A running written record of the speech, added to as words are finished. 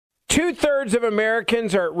2/3 of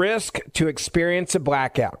Americans are at risk to experience a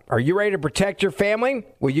blackout. Are you ready to protect your family?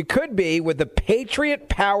 Well, you could be with the Patriot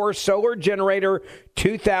Power Solar Generator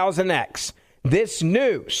 2000X. This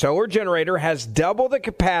new solar generator has double the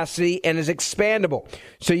capacity and is expandable,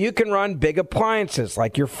 so you can run big appliances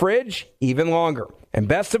like your fridge even longer. And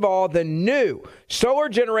best of all, the new solar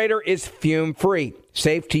generator is fume-free,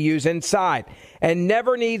 safe to use inside, and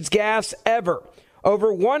never needs gas ever.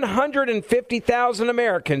 Over 150,000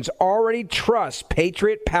 Americans already trust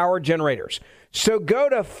Patriot Power Generators. So go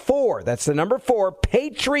to that's the number 4,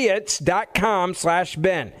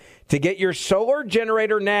 patriots.com/Ben to get your solar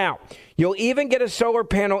generator now. You'll even get a solar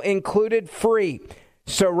panel included free.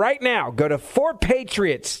 So right now, go to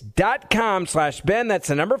 4patriots.com/Ben. That's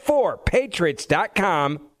the number 4,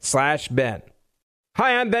 patriots.com/Ben.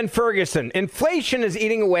 Hi, I'm Ben Ferguson. Inflation is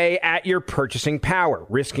eating away at your purchasing power,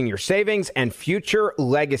 risking your savings and future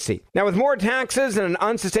legacy. Now, with more taxes and an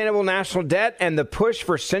unsustainable national debt and the push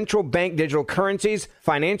for central bank digital currencies,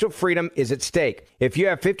 financial freedom is at stake. If you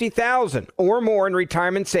have $50,000 or more in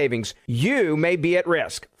retirement savings, you may be at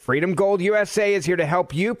risk. Freedom Gold USA is here to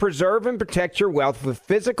help you preserve and protect your wealth with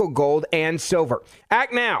physical gold and silver.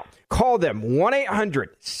 Act now. Call them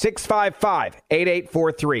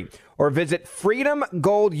 1-800-655-8843 or visit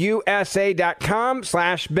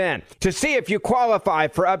freedomgoldusa.com/Ben to see if you qualify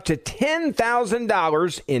for up to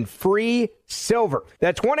 $10,000 in free silver.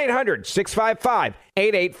 That's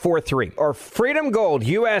 1-800-655-8843 or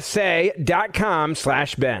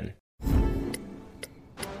freedomgoldusa.com/Ben.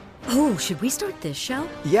 Oh, should we start this show?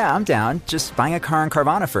 Yeah, I'm down. Just buying a car on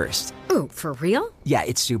Carvana first. Ooh, for real? Yeah,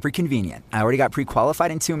 it's super convenient. I already got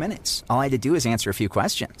pre-qualified in 2 minutes. All I had to do is answer a few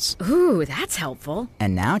questions. Ooh, that's helpful.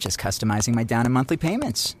 And now just customizing my down and monthly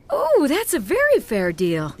payments. Ooh, that's a very fair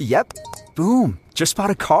deal. Yep. Boom. Just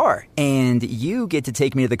bought a car. And you get to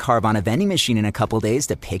take me to the Carvana vending machine in a couple days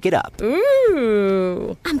to pick it up.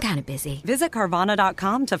 Ooh. I'm kind of busy. Visit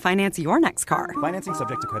Carvana.com to finance your next car. Financing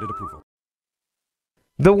subject to credit approval.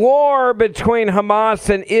 The war between Hamas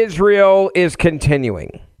and Israel is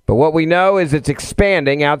continuing. But what we know is it's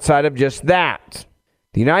expanding outside of just that.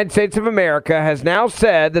 The United States of America has now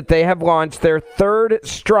said that they have launched their third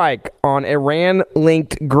strike on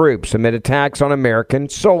Iran-linked groups amid attacks on American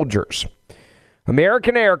soldiers.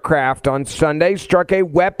 American aircraft on Sunday struck a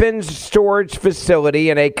weapons storage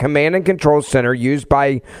facility and a command and control center used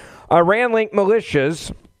by Iran-linked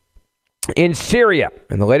militias in Syria,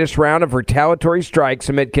 in the latest round of retaliatory strikes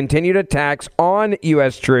amid continued attacks on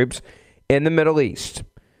U.S. troops in the Middle East.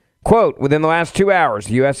 Quote, within the last 2 hours,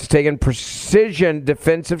 the U.S. has taken precision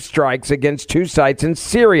defensive strikes against 2 sites in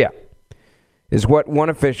Syria, is what one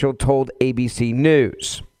official told ABC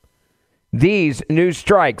News. These new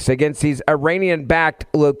strikes against these Iranian-backed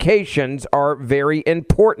locations are very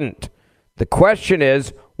important. The question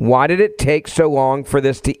is, why did it take so long for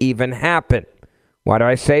this to even happen? Why do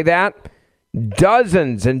I say that?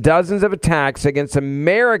 Dozens and dozens of attacks against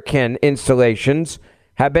American installations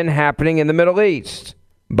have been happening in the Middle East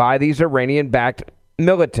by these Iranian-backed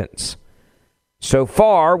militants. So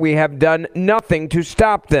far, we have done nothing to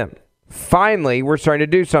stop them. Finally, we're starting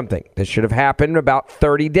to do something. This should have happened about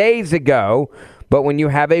 30 days ago, but when you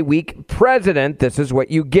have a weak president, this is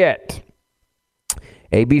what you get.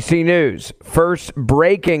 ABC News, first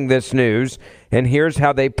breaking this news, and here's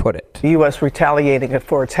how they put it. The U.S. retaliating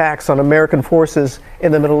for attacks on American forces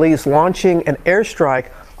in the Middle East, launching an airstrike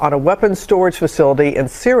on a weapons storage facility in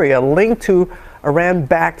Syria linked to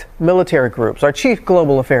Iran-backed military groups. Our chief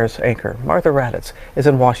global affairs anchor, Martha Raddatz, is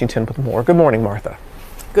in Washington with more. Good morning, Martha.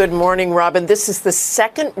 Good morning, Robin. This is the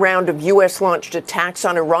second round of U.S.-launched attacks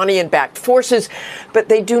on Iranian-backed forces, but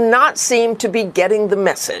they do not seem to be getting the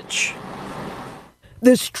message.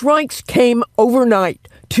 The strikes came overnight.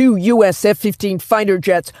 2 U.S. F-15 fighter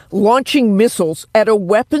jets launching missiles at a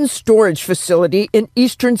weapons storage facility in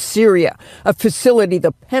eastern Syria, a facility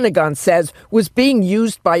the Pentagon says was being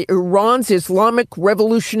used by Iran's Islamic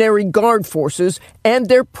Revolutionary Guard forces and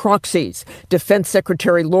their proxies. Defense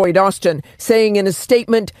Secretary Lloyd Austin saying in a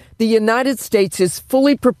statement, the United States is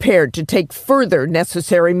fully prepared to take further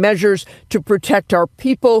necessary measures to protect our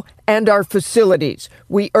people and our facilities.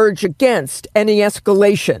 We urge against any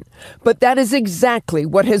escalation. But that is exactly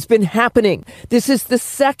what has been happening. This is the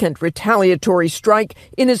second retaliatory strike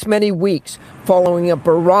in as many weeks, following a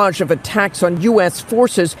barrage of attacks on U.S.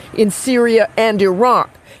 forces in Syria and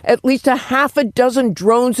Iraq. At least a half a dozen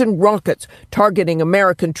drones and rockets targeting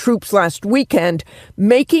American troops last weekend,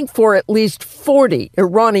 making for at least 40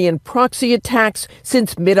 Iranian proxy attacks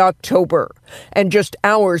since mid-October. And just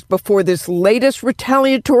hours before this latest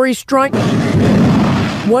retaliatory strike,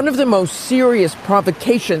 one of the most serious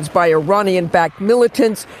provocations by Iranian-backed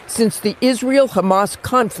militants since the Israel-Hamas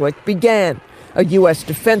conflict began. A U.S.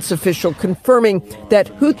 defense official confirming that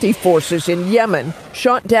Houthi forces in Yemen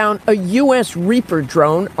shot down a U.S. Reaper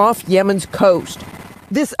drone off Yemen's coast.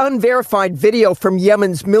 This unverified video from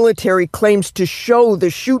Yemen's military claims to show the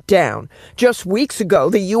shoot-down. Just weeks ago,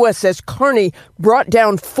 the USS Carney brought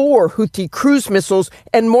down 4 Houthi cruise missiles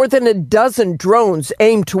and more than a dozen drones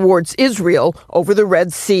aimed towards Israel over the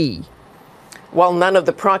Red Sea. While none of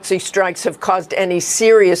the proxy strikes have caused any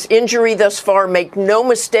serious injury thus far, make no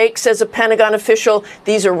mistake, says a Pentagon official,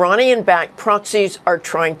 these Iranian-backed proxies are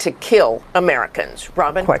trying to kill Americans.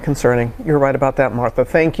 Robin? Quite concerning. You're right about that, Martha.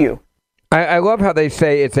 Thank you. I love how they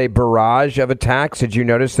say it's a barrage of attacks. Did you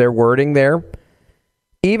notice their wording there?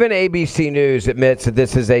 Even ABC News admits that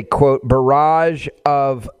this is a, quote, barrage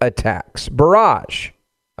of attacks. Barrage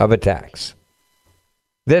of attacks.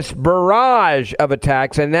 This barrage of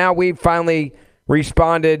attacks, and now we've finally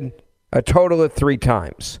responded a total of 3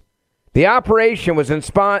 times. The operation was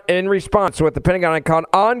in response to what the Pentagon called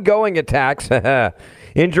ongoing attacks,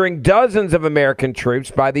 injuring dozens of American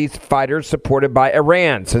troops by these fighters supported by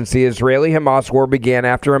Iran since the Israeli-Hamas war began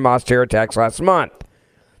after Hamas terror attacks last month.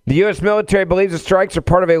 The U.S. military believes the strikes are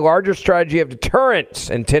part of a larger strategy of deterrence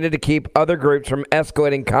intended to keep other groups from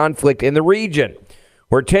escalating conflict in the region,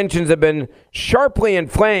 where tensions have been sharply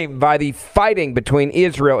inflamed by the fighting between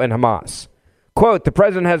Israel and Hamas. Quote, the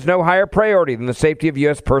president has no higher priority than the safety of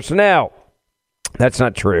U.S. personnel. That's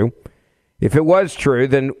not true. If it was true,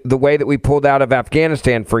 then the way that we pulled out of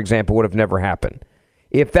Afghanistan, for example, would have never happened.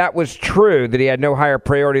 If that was true, that he had no higher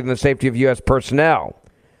priority than the safety of U.S. personnel,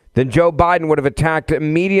 then Joe Biden would have attacked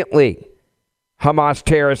immediately Hamas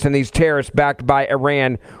terrorists and these terrorists backed by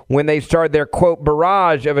Iran when they started their, quote,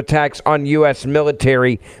 barrage of attacks on U.S.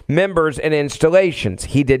 military members and installations.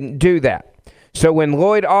 He didn't do that. So when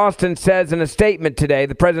Lloyd Austin says in a statement today,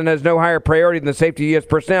 the president has no higher priority than the safety of U.S.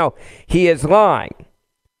 personnel, he is lying.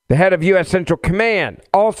 The head of U.S. Central Command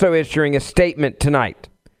also issuing a statement tonight,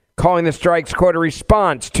 calling the strikes, quote, a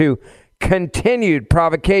response to continued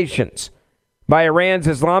provocations by Iran's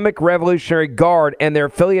Islamic Revolutionary Guard and their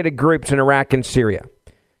affiliated groups in Iraq and Syria,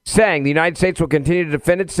 saying the United States will continue to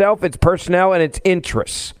defend itself, its personnel, and its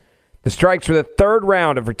interests. The strikes were the 3rd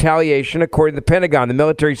round of retaliation, according to the Pentagon. The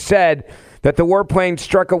military said that the warplane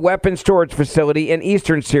struck a weapons storage facility in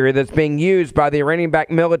eastern Syria that's being used by the Iranian-backed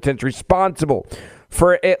militants responsible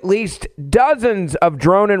for at least dozens of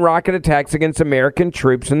drone and rocket attacks against American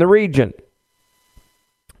troops in the region.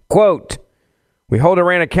 Quote, we hold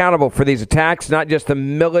Iran accountable for these attacks, not just the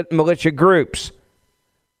militia groups.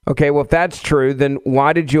 Okay, well, if that's true, then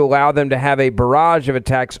why did you allow them to have a barrage of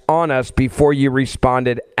attacks on us before you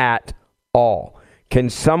responded at all? Can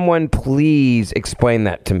someone please explain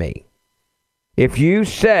that to me? If you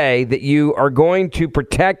say that you are going to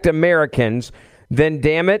protect Americans, then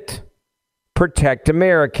damn it, protect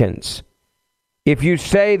Americans. If you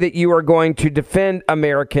say that you are going to defend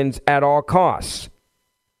Americans at all costs,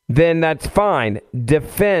 then that's fine.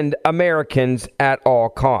 Defend Americans at all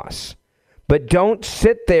costs. But don't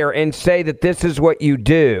sit there and say that this is what you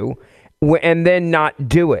do and then not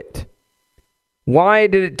do it. Why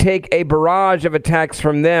did it take a barrage of attacks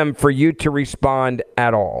from them for you to respond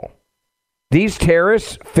at all? These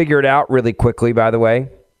terrorists figure it out really quickly, by the way.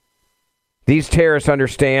 These terrorists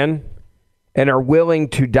understand and are willing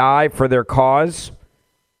to die for their cause.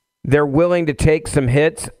 They're willing to take some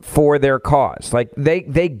hits for their cause. Like, they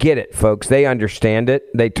get it, folks. They understand it.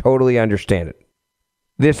 They totally understand it.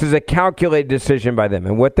 This is a calculated decision by them.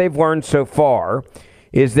 And what they've learned so far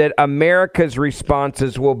is that America's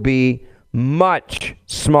responses will be much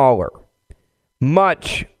smaller,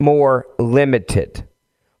 much more limited,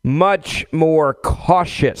 much more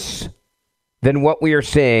cautious than what we are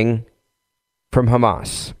seeing from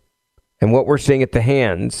Hamas and what we're seeing at the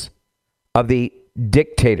hands of the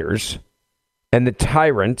dictators and the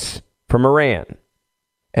tyrants from Iran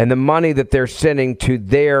and the money that they're sending to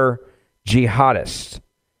their jihadists.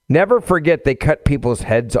 Never forget they cut people's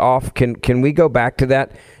heads off. Can we go back to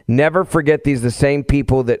that? Never forget these are the same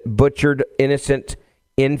people that butchered innocent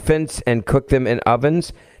infants and cooked them in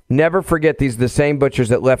ovens. Never forget these are the same butchers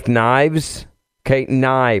that left knives,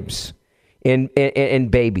 knives in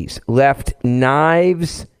babies. Left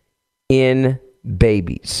knives in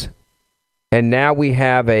babies. And now we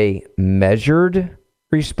have a measured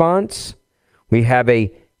response. We have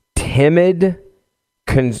a timid,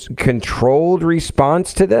 controlled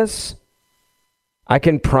response to this. I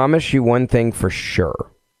can promise you one thing for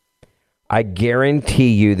sure. I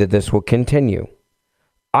guarantee you that this will continue.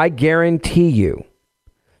 I guarantee you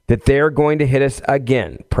that they're going to hit us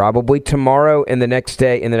again, probably tomorrow and the next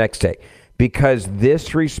day and the next day, because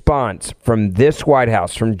this response from this White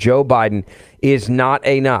House, from Joe Biden, is not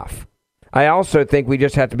enough. I also think we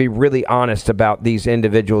just have to be really honest about these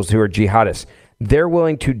individuals who are jihadists. They're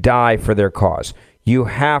willing to die for their cause. You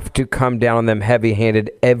have to come down on them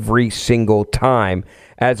heavy-handed every single time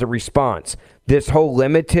as a response. This whole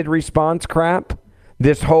limited response crap,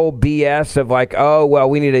 this whole BS of like, oh, well,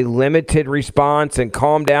 we need a limited response and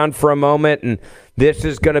calm down for a moment, and this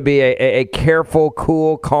is going to be a careful,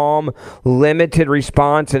 cool, calm, limited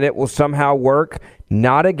response, and it will somehow work.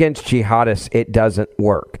 Not against jihadists, it doesn't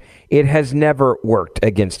work. It has never worked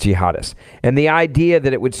against jihadists. And the idea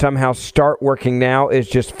that it would somehow start working now is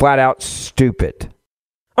just flat out stupid.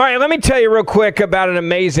 All right, let me tell you real quick about an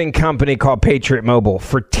amazing company called Patriot Mobile.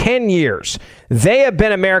 For 10 years, they have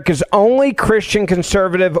been America's only Christian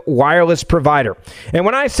conservative wireless provider. And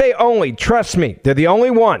when I say only, trust me, they're the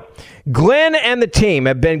only one. Glenn and the team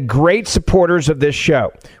have been great supporters of this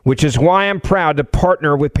show, which is why I'm proud to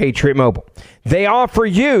partner with Patriot Mobile. They offer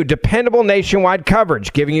you dependable nationwide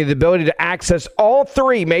coverage, giving you the ability to access all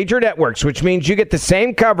three major networks, which means you get the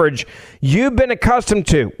same coverage you've been accustomed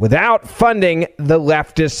to without funding the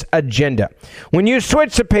leftist agenda. When you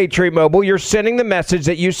switch to Patriot Mobile, you're sending the message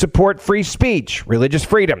that you support free speech, religious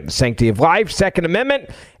freedom, the sanctity of life, Second Amendment,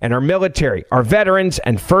 and our military, our veterans,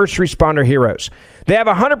 and first responder heroes. They have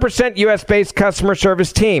a 100% U.S.-based customer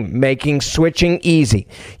service team, making switching easy.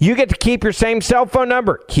 You get to keep your same cell phone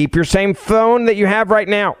number, keep your same phone that you have right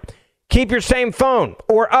now, keep your same phone,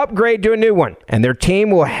 or upgrade to a new one, and their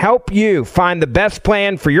team will help you find the best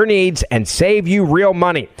plan for your needs and save you real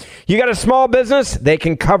money. You got a small business? They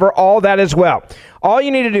can cover all that as well. All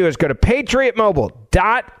you need to do is go to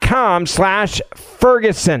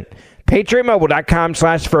patriotmobile.com/Ferguson.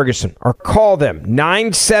 PatriotMobile.com/Ferguson, or call them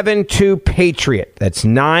 972-PATRIOT. That's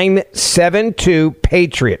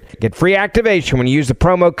 972-PATRIOT. Get free activation when you use the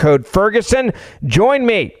promo code Ferguson. Join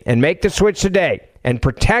me and make the switch today and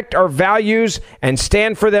protect our values and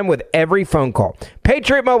stand for them with every phone call.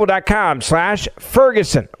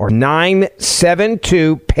 PatriotMobile.com/Ferguson or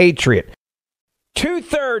 972-PATRIOT.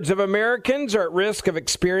 2/3 of Americans are at risk of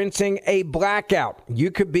experiencing a blackout.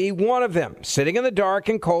 You could be one of them, sitting in the dark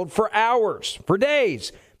and cold for hours, for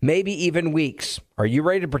days, maybe even weeks. Are you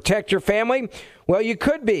ready to protect your family? Well, you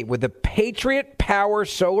could be with the Patriot Power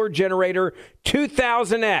Solar Generator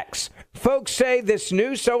 2000X. Folks say this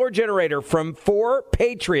new solar generator from 4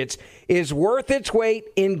 Patriots is worth its weight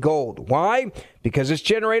in gold. Why? Because this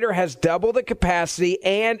generator has double the capacity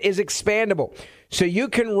and is expandable. So you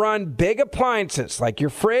can run big appliances like your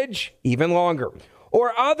fridge even longer,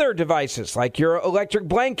 or other devices like your electric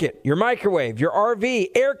blanket, your microwave, your RV,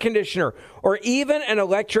 air conditioner, or even an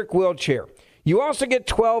electric wheelchair. You also get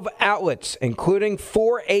 12 outlets, including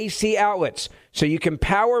 4 AC outlets, so you can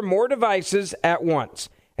power more devices at once,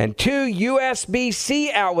 and 2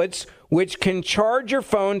 USB-C outlets, which can charge your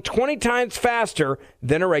phone 20 times faster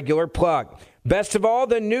than a regular plug. Best of all,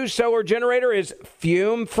 the new solar generator is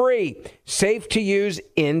fume-free, safe to use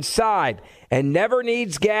inside, and never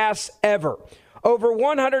needs gas ever. Over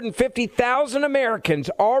 150,000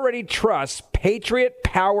 Americans already trust Patriot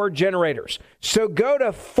Power Generators. So go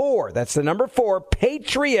to 4, that's the number 4,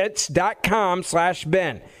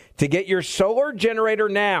 patriots.com/Ben to get your solar generator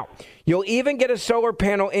now. You'll even get a solar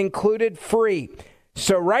panel included free.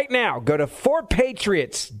 So right now, go to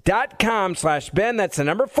 4patriots.com/Ben. That's the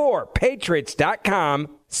number 4,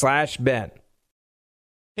 patriots.com/Ben.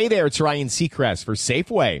 Hey there, it's Ryan Seacrest for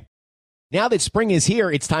Safeway. Now that spring is here,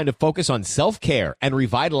 it's time to focus on self-care and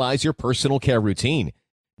revitalize your personal care routine.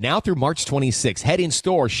 Now through March 26, head in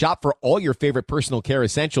store, shop for all your favorite personal care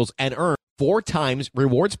essentials, and earn 4 times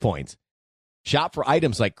rewards points. Shop for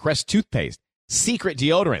items like Crest toothpaste, Secret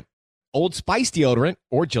deodorant, Old Spice deodorant,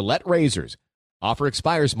 or Gillette razors. Offer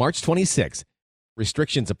expires March 26.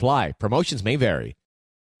 Restrictions apply. Promotions may vary.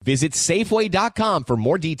 Visit Safeway.com for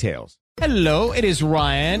more details. Hello, it is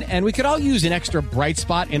Ryan, and we could all use an extra bright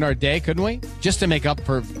spot in our day, couldn't we? Just to make up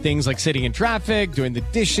for things like sitting in traffic, doing the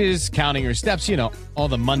dishes, counting your steps, you know, all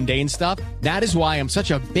the mundane stuff. That is why I'm such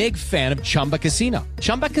a big fan of Chumba Casino.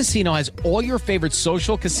 Chumba Casino has all your favorite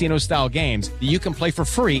social casino-style games that you can play for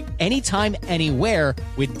free anytime, anywhere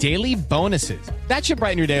with daily bonuses. That should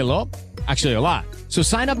brighten your day a little. Actually, a lot. So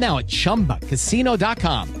sign up now at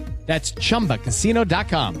ChumbaCasino.com. That's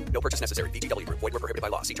ChumbaCasino.com. No purchase necessary. VGW Group. Void where prohibited by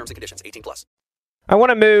law. See terms and conditions. 18+. I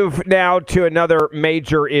want to move now to another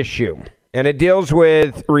major issue, and it deals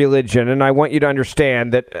with religion. And I want you to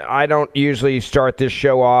understand that I don't usually start this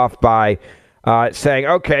show off by saying,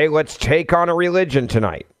 okay, let's take on a religion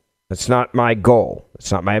tonight. That's not my goal.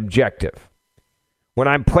 It's not my objective. when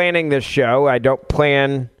I'm planning this show, I don't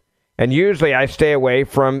plan, and usually I stay away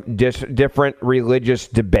from different religious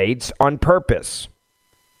debates on purpose.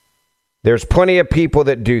 There's plenty of people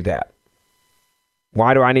that do that.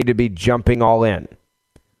 Why do I need to be jumping all in?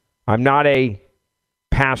 I'm not a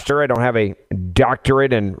pastor. I don't have a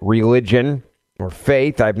doctorate in religion or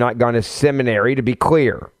faith. I've not gone to seminary, to be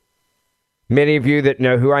clear. Many of you that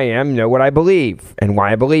know who I am know what I believe and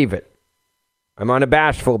why I believe it. I'm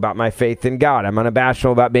unabashful about my faith in God. I'm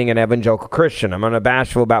unabashful about being an evangelical Christian. I'm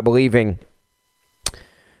unabashful about believing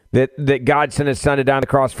that God sent his son to die on the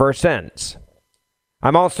cross for our sins.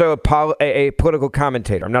 I'm also a political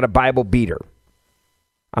commentator. I'm not a Bible beater.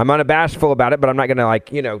 I'm unabashful about it, but I'm not going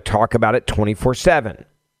to talk about it 24/7.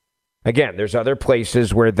 Again, there's other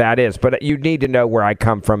places where that is, but you need to know where I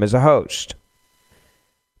come from as a host.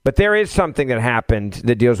 But there is something that happened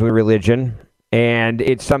that deals with religion, and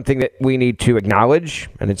it's something that we need to acknowledge,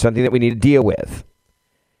 and it's something that we need to deal with.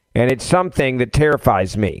 And it's something that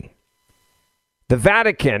terrifies me. The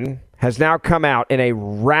Vatican has now come out in a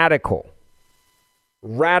radical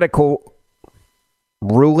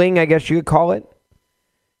ruling, I guess you could call it,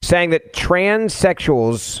 saying that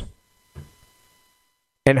transsexuals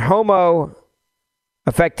and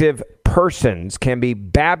homo-affective persons can be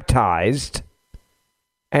baptized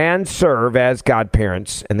and serve as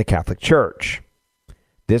godparents in the Catholic Church.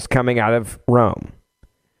 This coming out of Rome.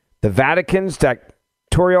 The Vatican's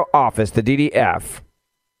Dictatorial Office, the DDF,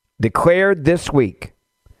 declared this week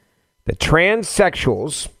that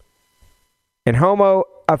transsexuals and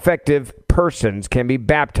homo-affective persons can be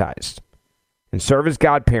baptized and serve as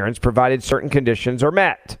godparents provided certain conditions are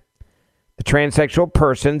met. The transsexual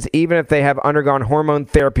persons, even if they have undergone hormone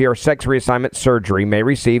therapy or sex reassignment surgery, may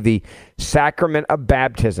receive the sacrament of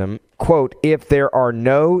baptism, quote, if there are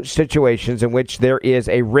no situations in which there is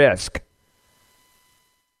a risk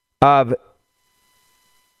of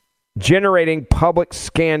generating public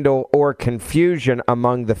scandal or confusion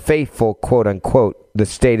among the faithful, quote unquote, the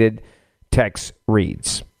stated text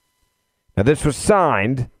reads. Now, this was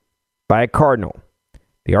signed by a cardinal,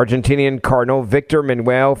 the Argentinian Cardinal Victor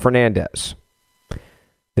Manuel Fernandez.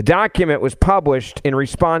 The document was published in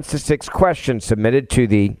response to 6 questions submitted to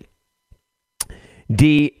the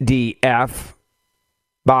DDF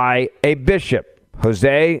by a bishop,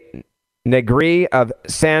 Jose Negri of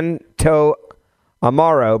Santo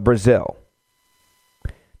Amaro, Brazil.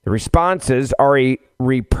 The responses are a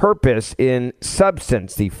repurpose in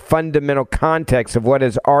substance, the fundamental context of what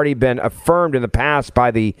has already been affirmed in the past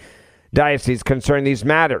by the diocese concerning these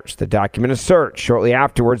matters. The document asserts shortly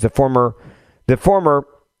afterwards the former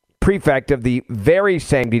prefect of the very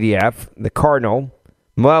same DDF, the Cardinal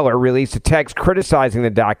Mueller, released a text criticizing the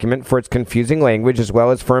document for its confusing language as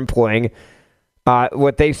well as for employing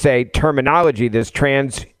what they say terminology that's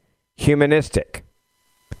transhumanistic,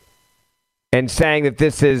 and saying that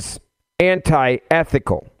this is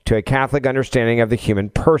anti-ethical to a Catholic understanding of the human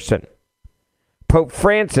person. Pope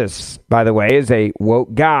Francis, by the way, is a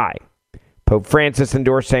woke guy. Pope Francis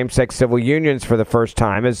endorsed same-sex civil unions for the first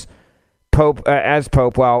time as Pope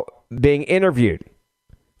while being interviewed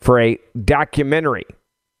for a documentary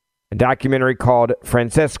called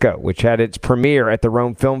Francesco, which had its premiere at the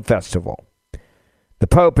Rome Film Festival. The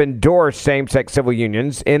Pope endorsed same-sex civil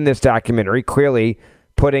unions in this documentary, clearly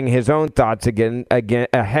putting his own thoughts again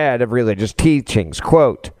ahead of religious teachings.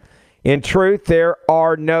 Quote, in truth, there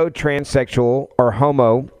are no transsexual or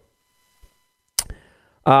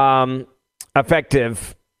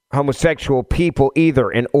affective homosexual people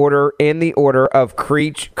either in the order of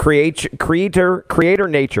creator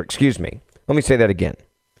nature. Excuse me. Let me say that again.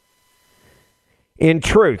 In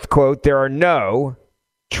truth, quote, there are no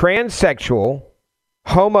transsexual,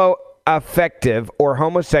 homo-affective, or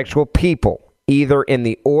homosexual people either in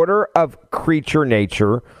the order of creature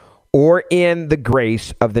nature or in the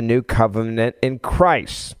grace of the new covenant in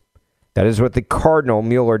Christ. That is what the Cardinal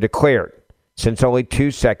Mueller declared, since only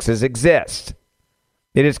 2 sexes exist.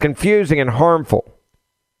 It is confusing and harmful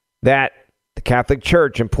that the Catholic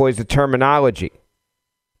Church employs the terminology,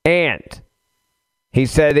 and he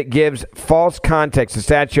said it gives false context to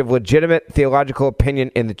statute of legitimate theological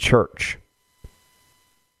opinion in the Church.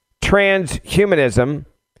 Transhumanism,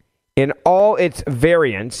 in all its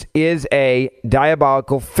variants, is a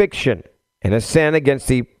diabolical fiction and a sin against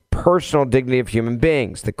the personal dignity of human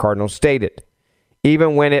beings, the Cardinal stated,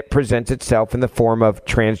 even when it presents itself in the form of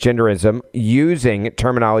transgenderism, using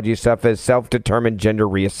terminology such as self-determined gender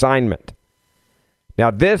reassignment.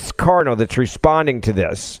 Now, this cardinal that's responding to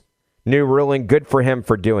this new ruling, good for him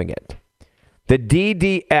for doing it. The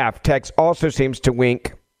DDF text also seems to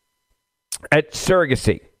wink at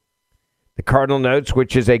surrogacy. The Cardinal notes,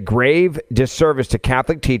 which is a grave disservice to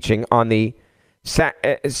Catholic teaching on the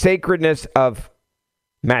sacredness of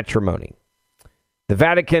matrimony. The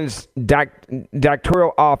Vatican's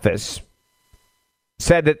doctoral office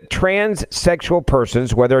said that transsexual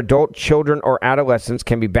persons, whether adult, children, or adolescents,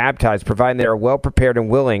 can be baptized provided they are well prepared and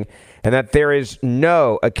willing, and that there is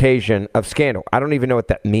no occasion of scandal. I don't even know what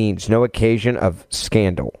that means, no occasion of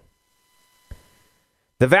scandal.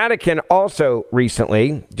 The Vatican also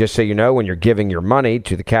recently, just so you know, when you're giving your money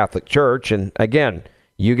to the Catholic Church, and again,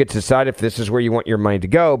 you get to decide if this is where you want your money to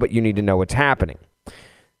go, but you need to know what's happening.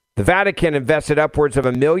 The Vatican invested upwards of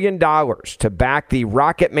 $1 million to back the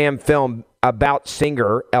Rocket Man film about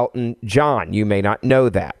singer Elton John. You may not know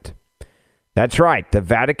that. That's right. The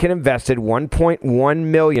Vatican invested $1.1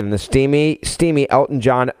 million in the steamy Elton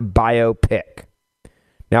John biopic.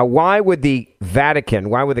 Now, why would the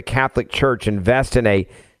Catholic Church invest in a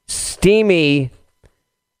steamy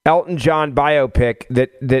Elton John biopic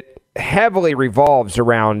that heavily revolves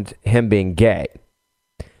around him being gay?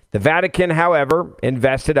 The Vatican, however,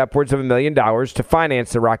 invested upwards of $1 million to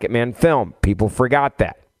finance the Rocket Man film. People forgot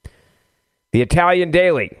that. The Italian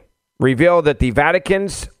Daily revealed that the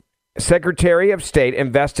Vatican's Secretary of State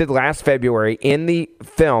invested last February in the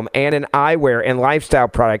film and in eyewear and lifestyle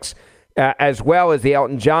products, as well as the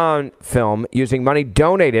Elton John film, using money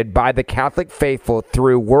donated by the Catholic faithful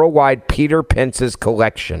through Worldwide Peter Pence's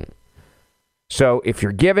collection. So if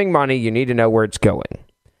you're giving money, you need to know where it's going.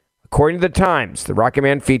 According to the Times, the Rocket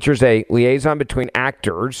Man features a liaison between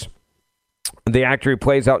actors, the actor who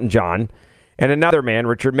plays Elton John, and another man,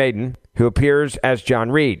 Richard Madden, who appears as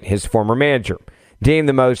John Reed, his former manager, deemed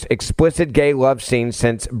the most explicit gay love scene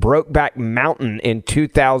since Brokeback Mountain in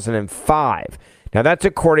 2005. Now, that's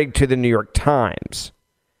according to the New York Times.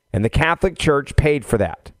 And the Catholic Church paid for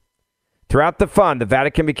that. Throughout the fund, the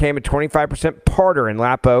Vatican became a 25% partner in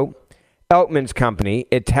Lapo Elkman's company,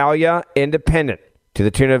 Italia Independent, to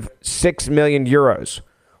the tune of 6 million euros,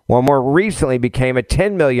 while more recently became a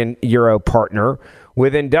 10 million euro partner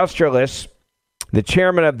with Industrialists, the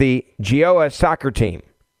chairman of the Genoa soccer team.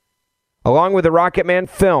 Along with the Rocket Man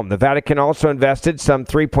film, the Vatican also invested some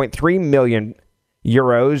 3.3 million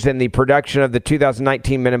euros in the production of the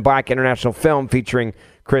 2019 Men in Black international film featuring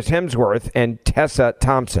Chris Hemsworth and Tessa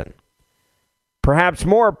Thompson. Perhaps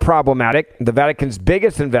more problematic, the Vatican's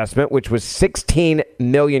biggest investment, which was 16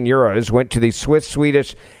 million euros, went to the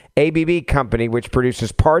Swiss-Swedish ABB company, which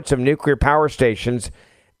produces parts of nuclear power stations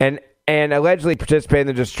and allegedly participated in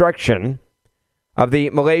the destruction of the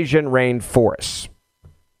Malaysian rainforests.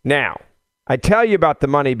 Now, I tell you about the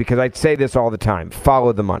money because I say this all the time.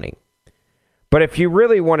 Follow the money. But if you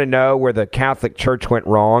really want to know where the Catholic Church went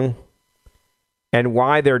wrong and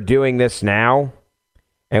why they're doing this now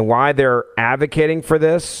and why they're advocating for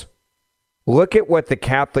this, look at what the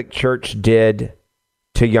Catholic Church did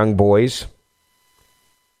to young boys.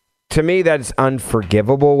 To me, that's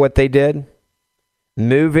unforgivable what they did.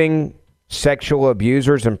 Moving sexual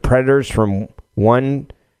abusers and predators from one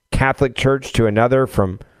Catholic church to another,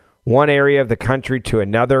 from one area of the country to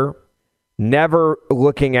another, never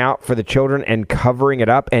looking out for the children and covering it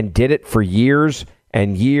up, and did it for years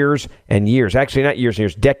and years and years. Actually, not years and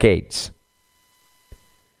years, decades.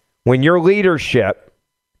 When your leadership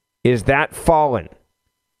is that fallen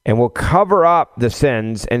and will cover up the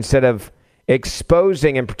sins instead of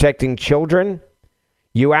exposing and protecting children,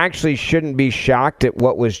 you actually shouldn't be shocked at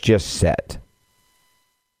what was just said.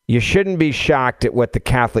 You shouldn't be shocked at what the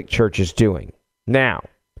Catholic Church is doing. Now,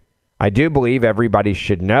 I do believe everybody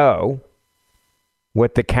should know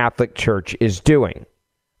what the Catholic Church is doing.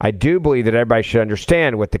 I do believe that everybody should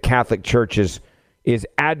understand what the Catholic Church is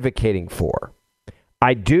advocating for.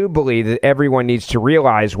 I do believe that everyone needs to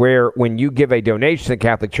realize when you give a donation to the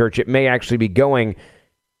Catholic Church, it may actually be going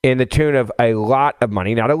in the tune of a lot of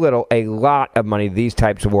money, not a little, a lot of money to these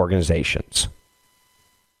types of organizations,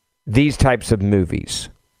 these types of movies.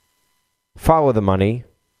 Follow the money.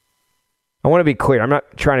 I want to be clear. I'm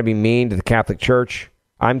not trying to be mean to the Catholic Church.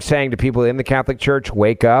 I'm saying to people in the Catholic Church,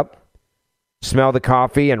 wake up, smell the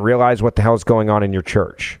coffee, and realize what the hell is going on in your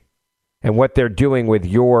church and what they're doing with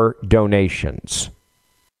your donations.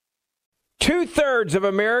 2/3 of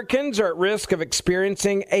Americans are at risk of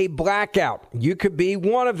experiencing a blackout. You could be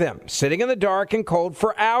one of them, sitting in the dark and cold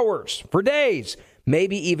for hours, for days,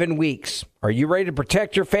 maybe even weeks. Are you ready to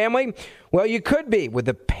protect your family? Well, you could be with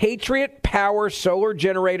the Patriot Power Solar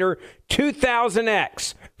Generator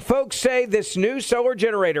 2000X. Folks say this new solar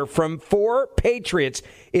generator from 4 Patriots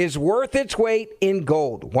is worth its weight in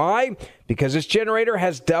gold. Why? Because this generator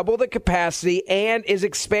has double the capacity and is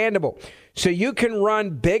expandable. So you can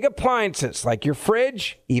run big appliances like your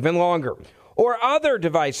fridge even longer. or other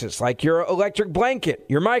devices like your electric blanket,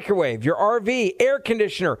 your microwave, your RV, air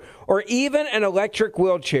conditioner, or even an electric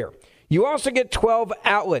wheelchair. You also get 12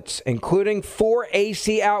 outlets, including 4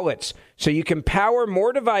 AC outlets, so you can power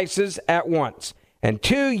more devices at once, and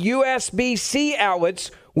 2 USB-C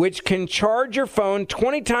outlets, which can charge your phone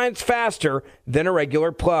 20 times faster than a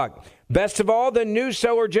regular plug. Best of all, the new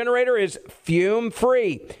solar generator is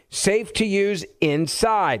fume-free, safe to use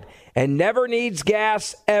inside, and never needs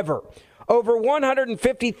gas ever. Over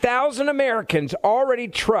 150,000 Americans already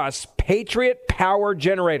trust Patriot Power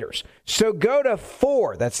Generators. So go to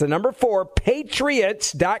that's the number 4,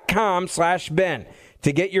 patriots.com/Ben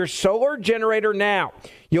to get your solar generator now.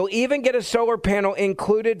 You'll even get a solar panel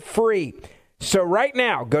included free. So right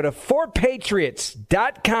now, go to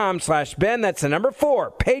 4patriots.com/Ben. That's the number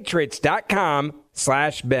 4,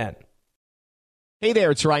 patriots.com/Ben. Hey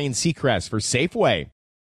there, it's Ryan Seacrest for Safeway.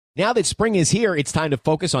 Now that spring is here, it's time to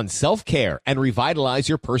focus on self-care and revitalize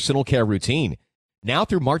your personal care routine. Now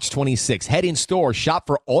through March 26, head in store, shop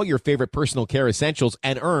for all your favorite personal care essentials,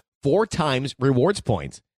 and earn 4 times rewards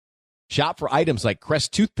points. Shop for items like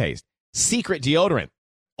Crest toothpaste, Secret deodorant,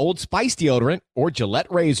 Old Spice deodorant, or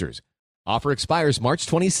Gillette razors. Offer expires March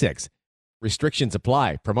 26. Restrictions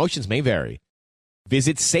apply. Promotions may vary.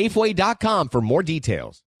 Visit Safeway.com for more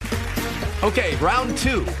details. Okay, round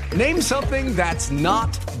 2. Name something that's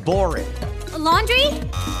not boring. A laundry?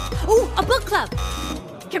 Ooh, a book club.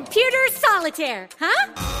 Computer solitaire,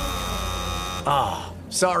 huh? Ah,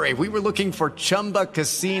 sorry, we were looking for Chumba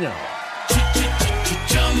Casino.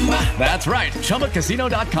 That's right,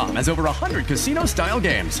 ChumbaCasino.com has over 100 casino-style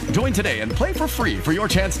games. Join today and play for free for your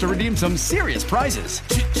chance to redeem some serious prizes.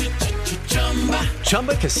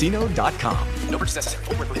 ChumbaCasino.com. No purchase necessary.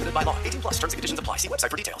 Void where prohibited by law. 18+. Terms and conditions apply. See website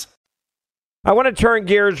for details. I want to turn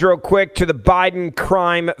gears real quick to the Biden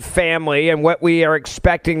crime family and what we are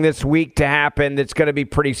expecting this week to happen that's going to be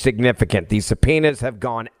pretty significant. These subpoenas have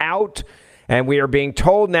gone out, and we are being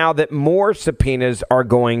told now that more subpoenas are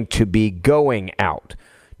going to be going out.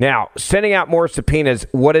 Now, sending out more subpoenas,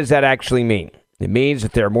 what does that actually mean? It means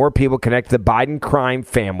that there are more people connected to the Biden crime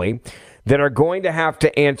family that are going to have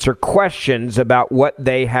to answer questions about what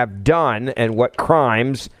they have done and what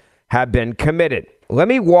crimes have been committed. Let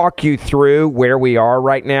me walk you through where we are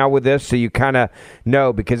right now with this so you kind of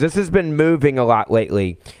know, because this has been moving a lot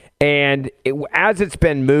lately. And as it's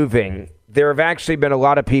been moving, there have actually been a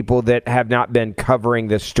lot of people that have not been covering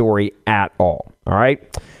this story at all. All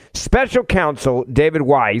right. Special counsel David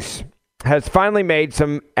Weiss has finally made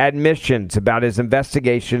some admissions about his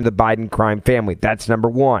investigation of the Biden crime family. That's number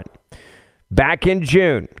 1. Back in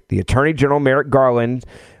June, the Attorney General Merrick Garland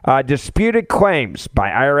disputed claims by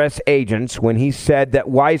IRS agents when he said that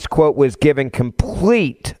Weiss, quote, was given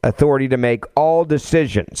complete authority to make all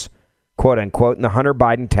decisions, quote unquote, in the Hunter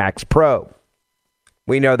Biden tax probe.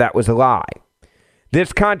 We know that was a lie.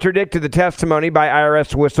 This contradicted the testimony by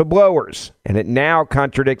IRS whistleblowers, and it now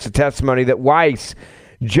contradicts the testimony that Weiss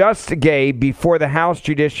just gave before the House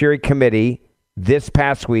Judiciary Committee this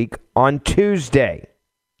past week on Tuesday.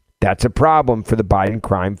 That's a problem for the Biden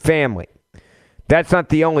crime family. That's not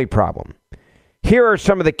the only problem. Here are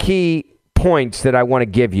some of the key points that I want to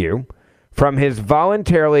give you from his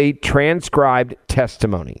voluntarily transcribed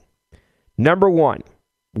testimony. Number 1,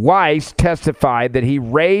 Weiss testified that he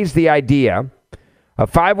raised the idea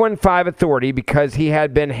of 515 authority because he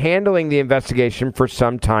had been handling the investigation for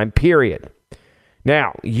some time period.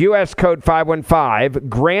 Now, U.S. Code 515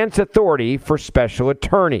 grants authority for special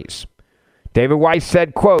attorneys. David Weiss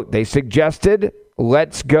said, quote, they suggested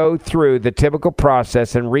let's go through the typical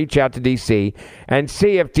process and reach out to D.C. and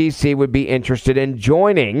see if D.C. would be interested in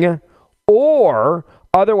joining or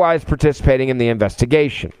otherwise participating in the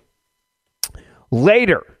investigation.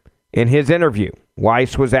 Later in his interview,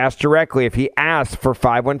 Weiss was asked directly if he asked for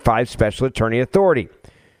 515 special attorney authority.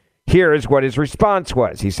 Here's what his response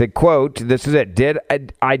was. He said, quote, this is it.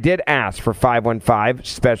 I did ask for 515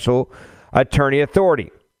 special attorney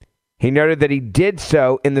authority. He noted that he did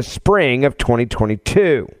so in the spring of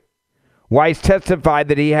 2022. Weiss testified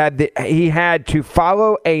that he had to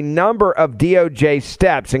follow a number of DOJ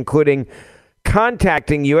steps, including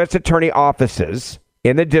contacting U.S. attorney offices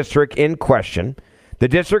in the district in question, the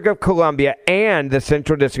District of Columbia, and the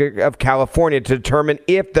Central District of California to determine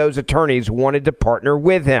if those attorneys wanted to partner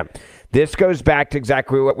with him. This goes back to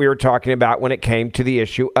exactly what we were talking about when it came to the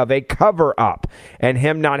issue of a cover-up and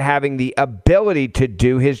him not having the ability to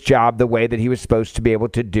do his job the way that he was supposed to be able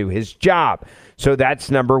to do his job. So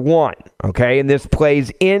that's number 1, okay? And this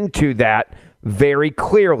plays into that very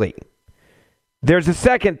clearly. There's a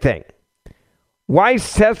second thing.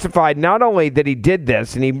 Weiss testified not only that he did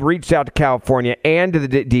this and he reached out to California and to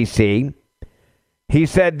the D.C., He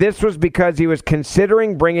said this was because he was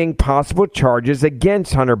considering bringing possible charges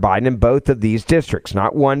against Hunter Biden in both of these districts,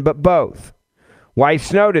 not one, but both.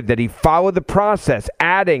 Weiss noted that he followed the process,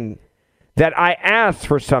 adding that I asked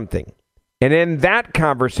for something, and in that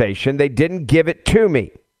conversation, they didn't give it to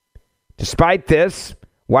me. Despite this,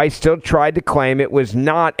 Weiss still tried to claim it was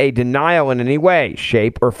not a denial in any way,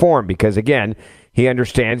 shape, or form, because, again, he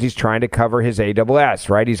understands he's trying to cover his AWS,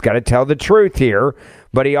 right? He's got to tell the truth here,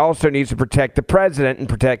 but he also needs to protect the president and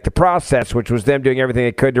protect the process, which was them doing everything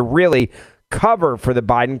they could to really cover for the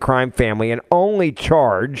Biden crime family and only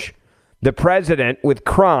charge the president with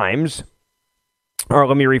crimes, or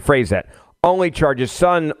let me rephrase that, only charge his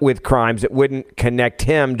son with crimes that wouldn't connect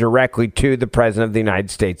him directly to the president of the United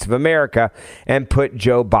States of America and put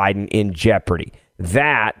Joe Biden in jeopardy.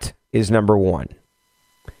 That is number one.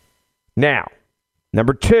 Now,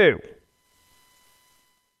 number two,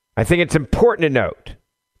 I think it's important to note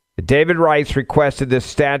that David Rice requested this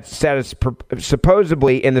status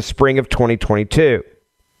supposedly in the spring of 2022.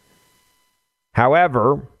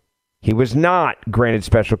 However, he was not granted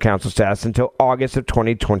special counsel status until August of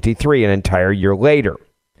 2023, an entire year later,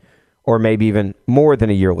 or maybe even more than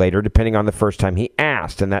a year later, depending on the first time he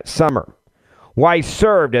asked in that summer. Weiss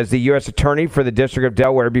served as the U.S. Attorney for the District of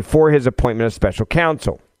Delaware before his appointment as special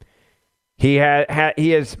counsel. He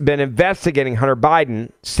has been investigating Hunter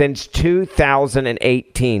Biden since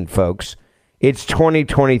 2018, folks. It's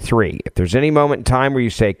 2023. If there's any moment in time where you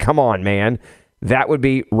say, come on, man, that would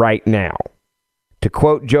be right now. To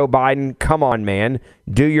quote Joe Biden, come on, man,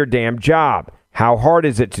 do your damn job. How hard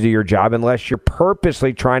is it to do your job unless you're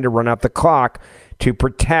purposely trying to run out the clock to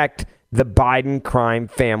protect the Biden crime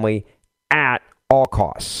family at all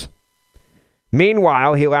costs?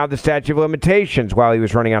 Meanwhile, he allowed the statute of limitations while he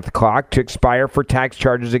was running out the clock to expire for tax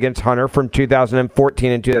charges against Hunter from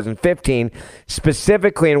 2014 and 2015,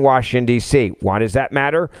 specifically in Washington, D.C. Why does that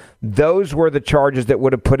matter? Those were the charges that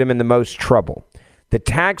would have put him in the most trouble. The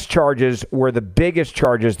tax charges were the biggest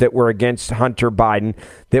charges that were against Hunter Biden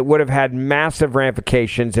that would have had massive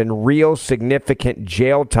ramifications and real significant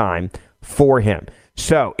jail time for him.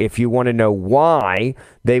 So if you want to know why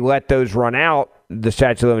they let those run out, the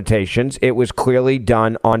statute of limitations, it was clearly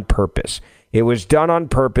done on purpose. It was done on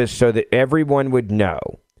purpose so that everyone would know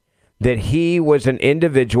that he was an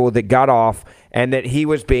individual that got off and that he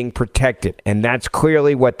was being protected. And that's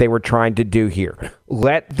clearly what they were trying to do here.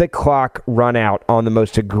 Let the clock run out on the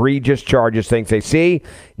most egregious charges, things they see.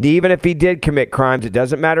 Even if he did commit crimes, it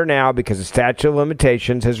doesn't matter now because the statute of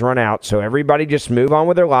limitations has run out. So everybody just move on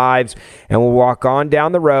with their lives and we'll walk on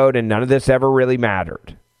down the road and none of this ever really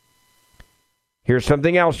mattered. Here's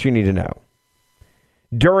something else you need to know.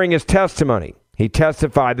 During his testimony, he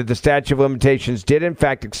testified that the statute of limitations did in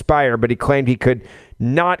fact expire, but he claimed he could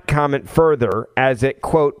not comment further as it,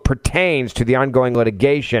 quote, pertains to the ongoing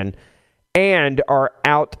litigation and our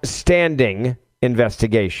outstanding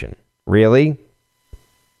investigation. Really?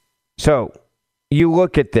 So you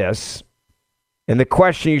look at this, and the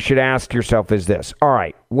question you should ask yourself is this. All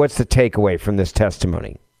right, what's the takeaway from this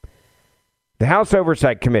testimony? The House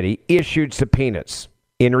Oversight Committee issued subpoenas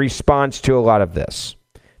in response to a lot of this.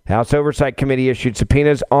 The House Oversight Committee issued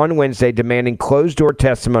subpoenas on Wednesday demanding closed-door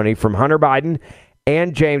testimony from Hunter Biden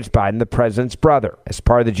and James Biden, the president's brother, as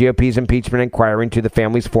part of the GOP's impeachment inquiry into the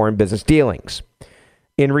family's foreign business dealings.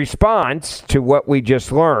 In response to what we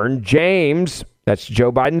just learned, James, that's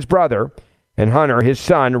Joe Biden's brother, and Hunter, his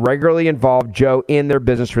son, regularly involved Joe in their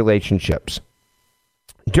business relationships.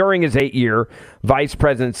 During his 8-year vice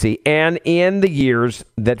presidency and in the years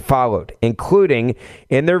that followed, including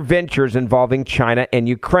in their ventures involving China and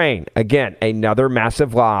Ukraine. Again, another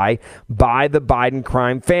massive lie by the Biden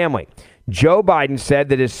crime family. Joe Biden said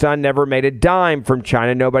that his son never made a dime from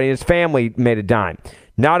China. Nobody in his family made a dime.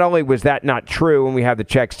 Not only was that not true, and we have the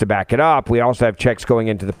checks to back it up, we also have checks going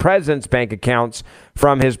into the president's bank accounts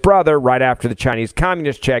from his brother right after the Chinese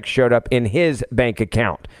communist check showed up in his bank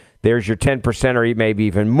account. There's your 10% or maybe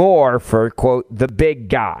even more for, quote, the big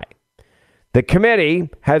guy. The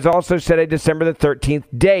committee has also set a December the 13th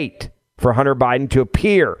date for Hunter Biden to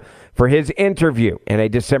appear for his interview and a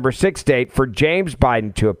December 6th date for James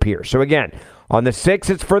Biden to appear. So again, on the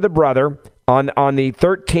 6th, it's for the brother. On the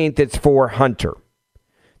 13th, it's for Hunter.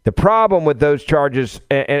 The problem with those charges,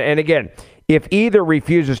 and again, if either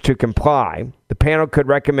refuses to comply, the panel could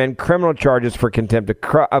recommend criminal charges for contempt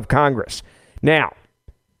of Congress. Now,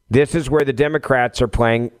 this is where the Democrats are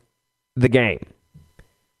playing the game.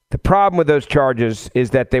 The problem with those charges is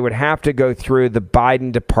that they would have to go through the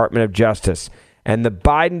Biden Department of Justice. And the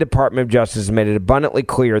Biden Department of Justice has made it abundantly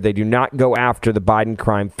clear they do not go after the Biden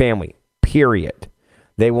crime family, period.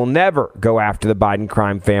 They will never go after the Biden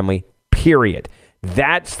crime family, period.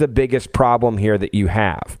 That's the biggest problem here that you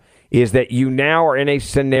have, is that you now are in a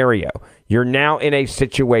scenario. You're now in a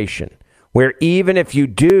situation where even if you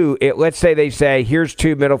do it, let's say they say, here's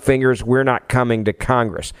 2 middle fingers, we're not coming to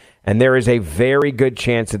Congress. And there is a very good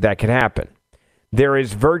chance that that could happen. There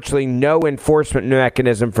is virtually no enforcement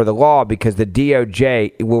mechanism for the law because the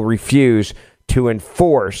DOJ will refuse to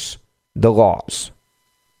enforce the laws.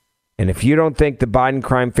 And if you don't think the Biden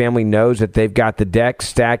crime family knows that they've got the deck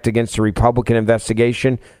stacked against the Republican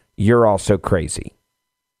investigation, you're also crazy.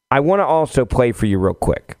 I want to also play for you real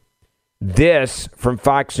quick. This from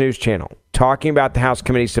Fox News Channel, talking about the House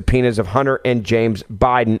committee subpoenas of Hunter and James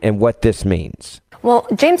Biden and what this means. Well,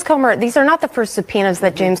 James Comer, these are not the first subpoenas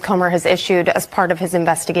that James Comer has issued as part of his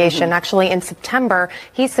investigation. Mm-hmm. Actually, in September,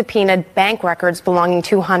 he subpoenaed bank records belonging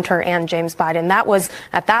to Hunter and James Biden. That was,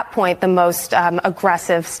 at that point, the most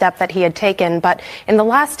aggressive step that he had taken. But in the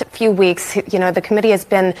last few weeks, the committee has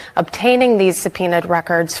been obtaining these subpoenaed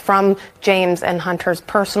records from James and Hunter's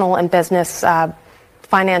personal and business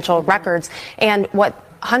financial records. And what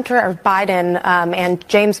Hunter Biden and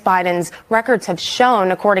James Biden's records have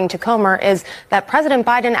shown, according to Comer, is that President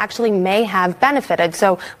Biden actually may have benefited.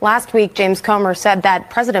 So last week, James Comer said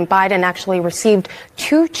that President Biden actually received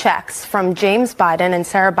 2 checks from James Biden and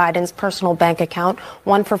Sarah Biden's personal bank account,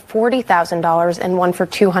 one for $40,000 and one for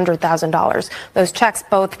 $200,000. Those checks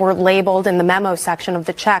both were labeled in the memo section of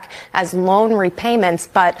the check as loan repayments,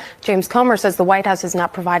 but James Comer says the White House is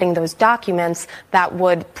not providing those documents that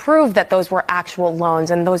would prove that those were actual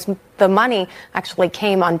loans. And the money actually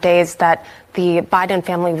came on days that the Biden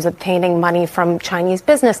family was obtaining money from Chinese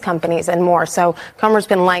business companies and more. So Comer's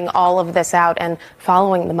been laying all of this out and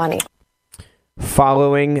following the money.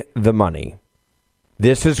 Following the money.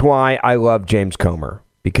 This is why I love James Comer,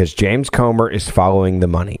 because James Comer is following the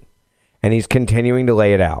money and he's continuing to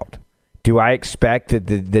lay it out. Do I expect that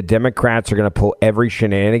the Democrats are going to pull every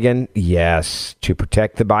shenanigan? Yes. To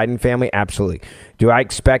protect the Biden family? Absolutely. Do I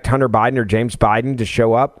expect Hunter Biden or James Biden to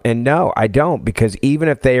show up? And no, I don't, because even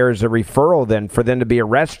if there is a referral then for them to be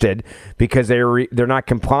arrested because they're not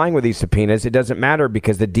complying with these subpoenas, it doesn't matter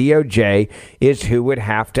because the DOJ is who would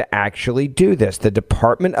have to actually do this. The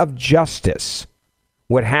Department of Justice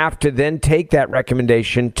would have to then take that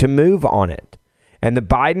recommendation to move on it. And the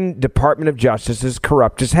Biden Department of Justice is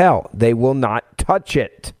corrupt as hell. They will not touch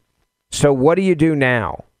it. So what do you do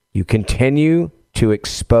now? You continue to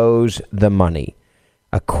expose the money.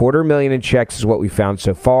 250,000 in checks is what we found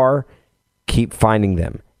so far. Keep finding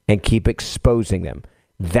them and keep exposing them.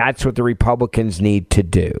 That's what the Republicans need to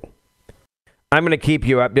do. I'm going to keep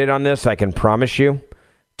you updated on this, I can promise you,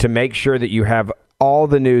 to make sure that you have all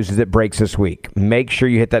the news as it breaks this week. Make sure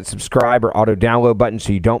you hit that subscribe or auto download button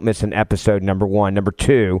so you don't miss an episode, number one. Number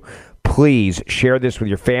two, please share this with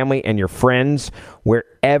your family and your friends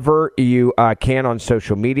wherever you can on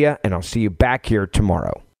social media, and I'll see you back here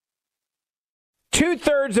tomorrow.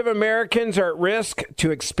 2/3 of Americans are at risk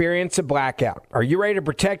to experience a blackout. Are you ready to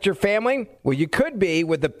protect your family? Well, you could be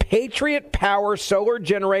with the Patriot Power Solar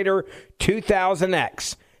Generator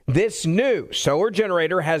 2000X. This new solar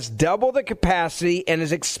generator has double the capacity and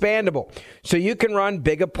is expandable, so you can run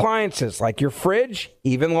big appliances like your fridge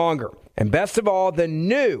even longer. And best of all, the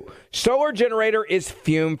new solar generator is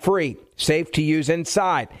fume-free, safe to use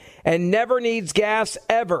inside, and never needs gas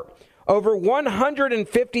ever. Over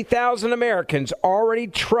 150,000 Americans already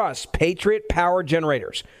trust Patriot Power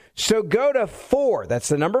Generators. So go to 4, that's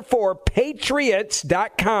the number 4,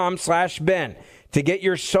 patriots.com/Ben to get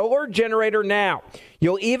your solar generator now.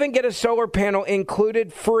 You'll even get a solar panel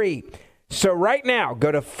included free. So right now,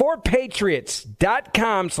 go to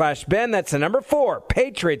 4patriots.com/Ben. That's the number 4,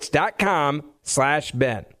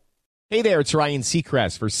 patriots.com/Ben. Hey there, it's Ryan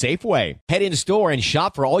Seacrest for Safeway. Head in store and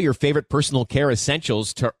shop for all your favorite personal care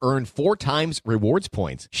essentials to earn 4 times rewards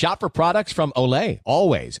points. Shop for products from Olay,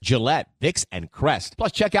 Always, Gillette, Vicks, and Crest.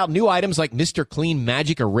 Plus, check out new items like Mr. Clean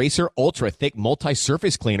Magic Eraser Ultra Thick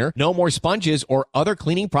Multi-Surface Cleaner. No more sponges or other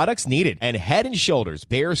cleaning products needed. And Head & Shoulders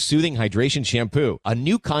Bare Soothing Hydration Shampoo, a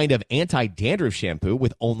new kind of anti-dandruff shampoo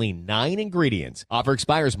with only 9 ingredients. Offer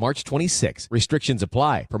expires March 26. Restrictions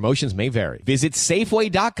apply. Promotions may vary. Visit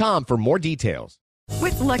Safeway.com for more details.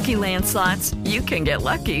 With Lucky Land Slots, you can get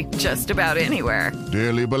lucky just about anywhere.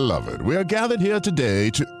 Dearly beloved, we are gathered here today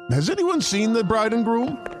to... Has anyone seen the bride and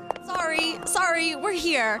groom? Sorry, we're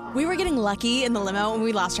here. We were getting lucky in the limo and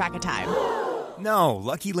we lost track of time. No,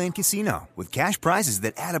 Lucky Land Casino, with cash prizes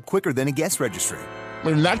that add up quicker than a guest registry.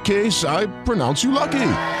 In that case, I pronounce you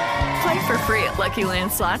lucky. Play for free at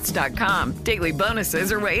LuckyLandSlots.com. Daily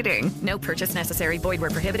bonuses are waiting. No purchase necessary. Void where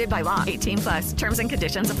prohibited by law. 18+. Terms and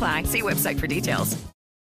conditions apply. See website for details.